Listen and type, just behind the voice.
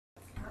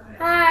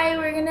Hi,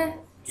 we're gonna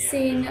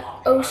sing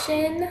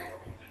Ocean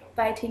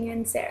by Tegan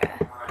and Sara.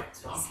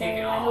 So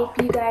I hope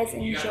you guys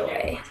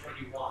enjoy.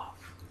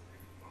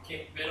 When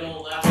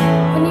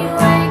you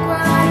wake,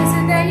 what is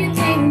it that you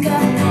think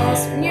of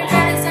most? When your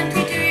bed is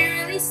empty, do you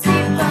really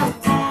sleep alone?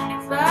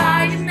 If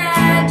I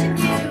imagine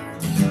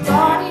you,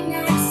 body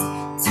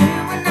next to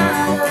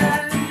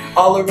another.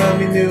 All around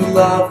me new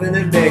love and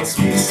it makes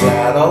me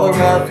sad. All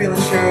around feeling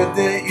sure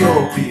that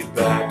you'll be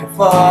back. If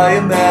I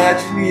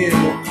imagine you,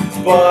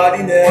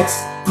 body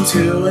next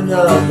to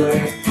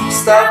another.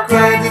 Stop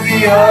crying to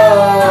the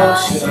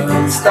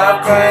ocean.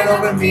 Stop crying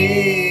over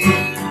me.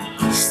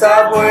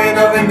 Stop worrying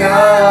over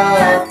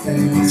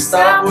nothing.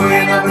 Stop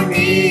worrying over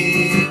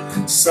me.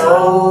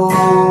 So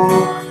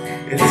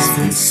it's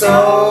been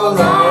so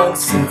long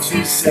since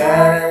you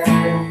said,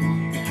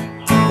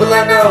 well,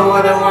 I know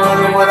what I want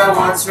and what I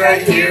want's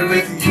right here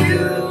with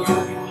you.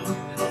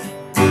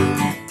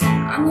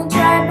 On the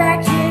drive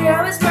back here,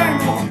 I was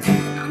burned up.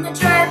 And on the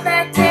drive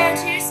back there,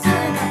 tears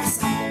spilling up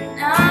something.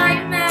 And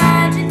I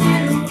imagine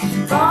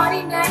you,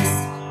 body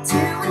next to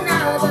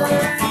another.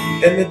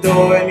 In the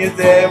door and you're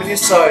there and you're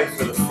sorry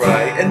for the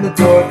fright. In the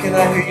door, can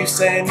I hear you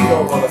saying you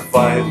don't want to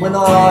fight? When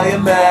I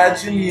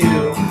imagine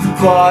you,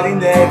 body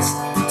next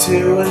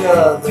to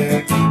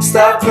another.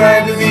 Stop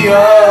crying to the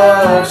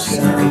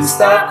ocean.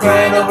 Stop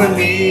crying over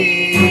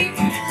me.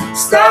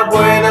 Stop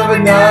worrying over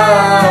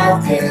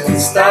nothing.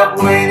 Stop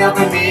worrying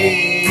over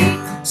me.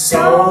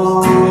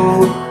 So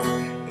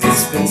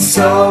it's been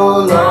so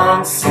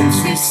long since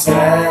you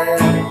said,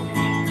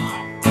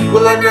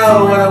 well, I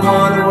know what I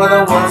want and what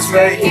I want's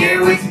right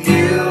here with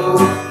you.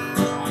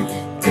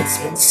 It's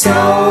been so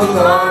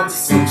long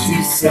since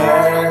you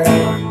said,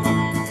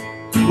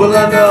 well,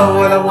 I know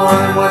what I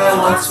want and what I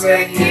want's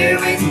right here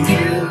with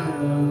you.